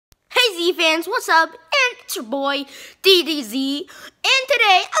DDZ fans, what's up? And it's your boy, DDZ. And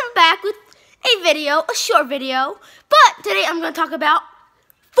today, I'm back with a video, a short video. But today, I'm going to talk about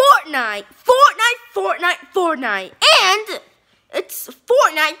Fortnite. Fortnite. And it's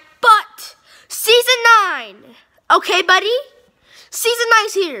Fortnite, but Season 9. Okay, buddy? Season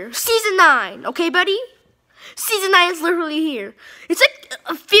 9's here. Season 9. Okay, buddy? Season 9 is literally here. It's like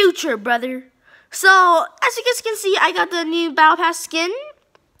a future, brother. So, as you guys can see, I got the new Battle Pass skin.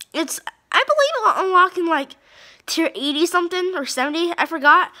 It's, I believe, unlocking like tier 80 something or 70, I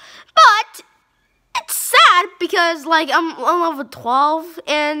forgot. But it's sad because like I'm on level 12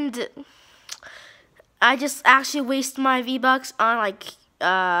 and I just actually waste my V-Bucks on like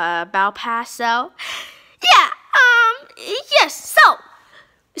Battle Pass. So, yeah, yes. So,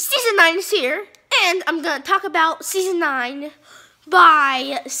 Season 9 is here, and I'm gonna talk about Season 9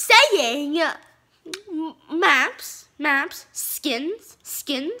 by saying maps, skins,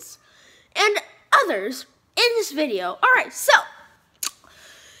 and others in this video. Alright, so,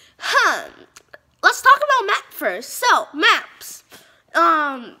 let's talk about map first. So, maps,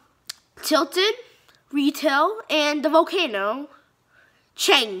 Tilted, Retail, and the Volcano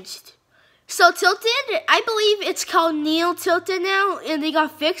changed. So, Tilted, I believe it's called Neo Tilted now, and they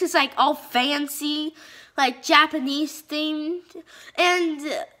got fixed. It's like all fancy, like Japanese themed,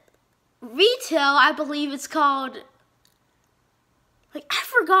 and Retail, I believe it's called, like, I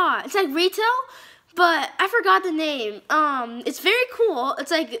forgot. It's like Retail, but I forgot the name. It's very cool.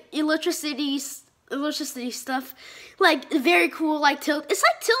 It's like electricity stuff. Like, very cool, like, it's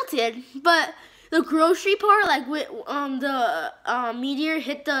like Tilted, but the grocery part, like, with, the, meteor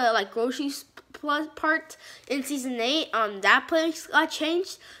hit the, like, grocery part in Season 8, that place got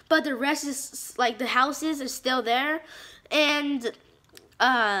changed, but the rest is, like, the houses are still there, and,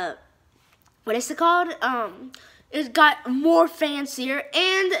 what is it called? It got more fancier,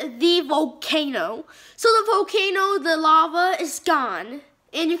 and the volcano. So the volcano, the lava is gone,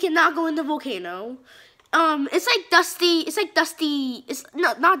 and you cannot go in the volcano. It's like Dusty. It's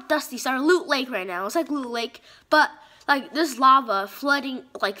not Dusty. Sorry, Loot Lake right now. It's like Loot Lake, but like there's lava flooding,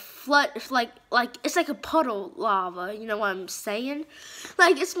 like it's like a puddle lava. You know what I'm saying?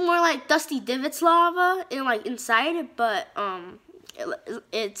 Like it's more like Dusty Divots lava, and like inside, but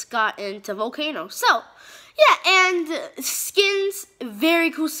it's got into volcano. So yeah, and skins, very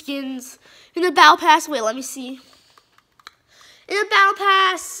cool skins in the Battle Pass. Wait, let me see. In the Battle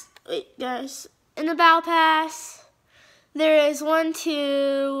Pass, wait guys, in the Battle Pass, there is 1,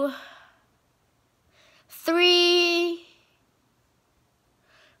 2, 3,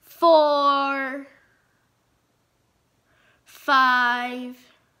 4, 5,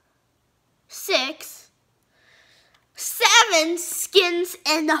 6, 7 skins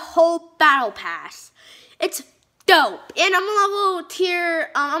in the whole Battle Pass. It's dope. And I'm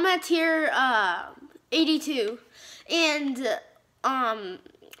at tier 82. And a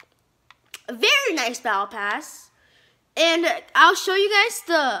very nice Battle Pass. And I'll show you guys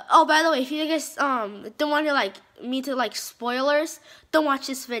the, oh, by the way, if you guys don't want to like me to like spoilers, don't watch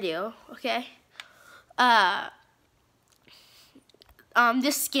this video, okay?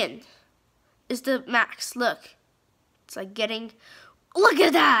 This skin is the max. Look. It's like getting, look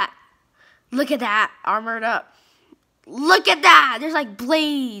at that, armored up, look at that, there's like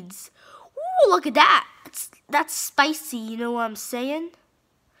blades, ooh, look at that, that's spicy, you know what I'm saying?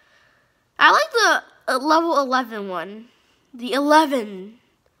 I like the level 11 one, the 11,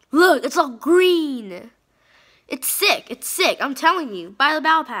 look, it's all green, it's sick, I'm telling you, buy the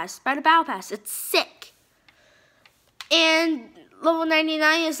Battle Pass, it's sick. And level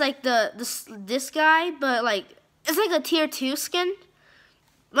 99 is like this guy, but like, it's like a tier 2 skin,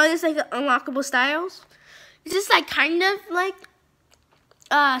 but it's like unlockable styles. It's just like kind of like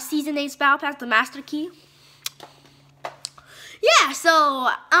Season 8's Battle Pass, the Master Key. Yeah, so,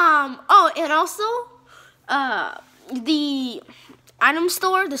 oh, and also, the item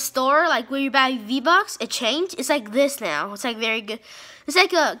store, like where you buy V-Bucks, it changed. It's like this now. It's like very good. It's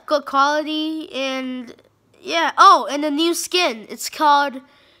like a good quality, and yeah. Oh, and the new skin. It's called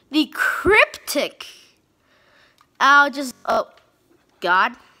the Cryptic. Oh,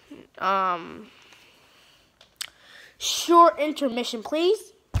 God. Short intermission,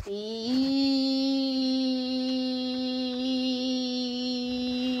 please. Alright,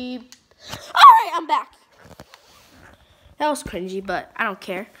 I'm back. That was cringy, but I don't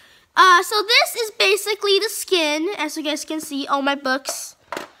care. So this is basically the skin, as you guys can see. Oh, my books.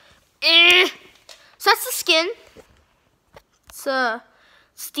 So that's the skin. It's a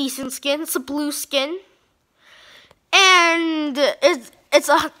decent skin. It's a blue skin. And it's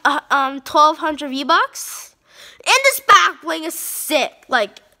 1,200 V-Bucks. And this back bling is sick.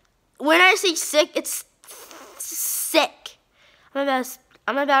 Like, when I say sick, it's sick. I'm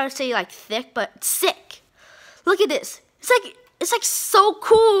about to say like thick, but sick. Look at this. It's like so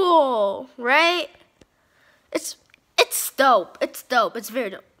cool, right? It's dope. It's dope. It's very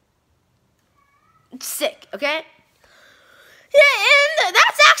dope. It's sick, okay? Yeah, and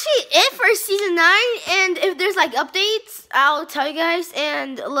that's actually it for season 9. And if there's like updates, I'll tell you guys.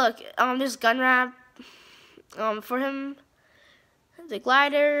 And look, there's gun wrap for him. The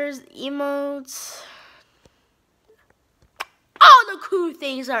gliders, emotes. All the cool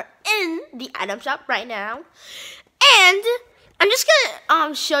things are in the item shop right now. And I'm just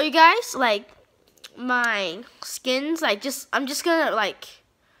gonna show you guys like my skins. Like I'm just gonna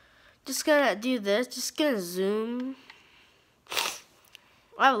do this. Just gonna zoom.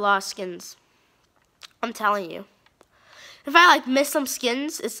 I have a lot of skins. I'm telling you. If I like miss some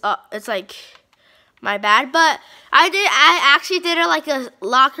skins, it's like my bad. But I actually did a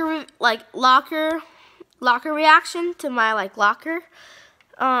locker reaction to my locker.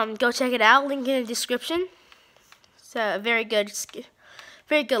 Go check it out. Link in the description. It's a very good. It's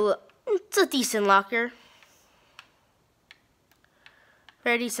a decent locker.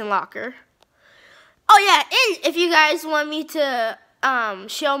 Very decent locker. Oh yeah, and if you guys want me to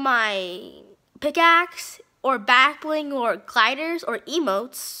show my pickaxe or back bling or gliders or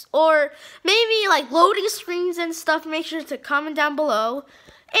emotes or maybe like loading screens and stuff, make sure to comment down below,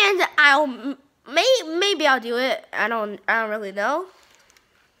 and maybe I'll do it. I don't really know.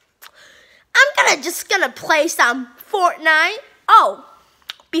 I'm just gonna play some Fortnite. Oh,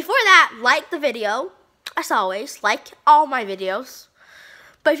 before that, like the video. As always, like all my videos.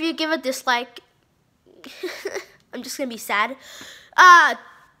 But if you give a dislike, I'm just gonna be sad.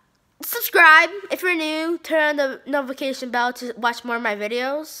 Subscribe if you're new. Turn on the notification bell to watch more of my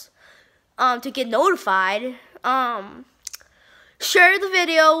videos. To get notified. Share the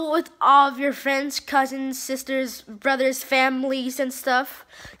video with all of your friends, cousins, sisters, brothers, families, and stuff.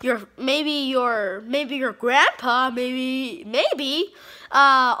 Maybe your grandpa, maybe.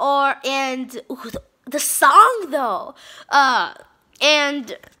 The song though.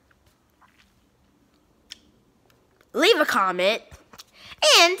 And leave a comment.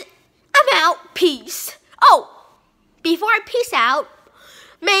 And I'm out. Peace. Oh, before I peace out,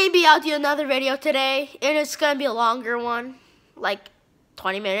 maybe I'll do another video today, and it's gonna be a longer one, like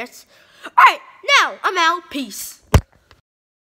 20 minutes. Alright, now I'm out. Peace.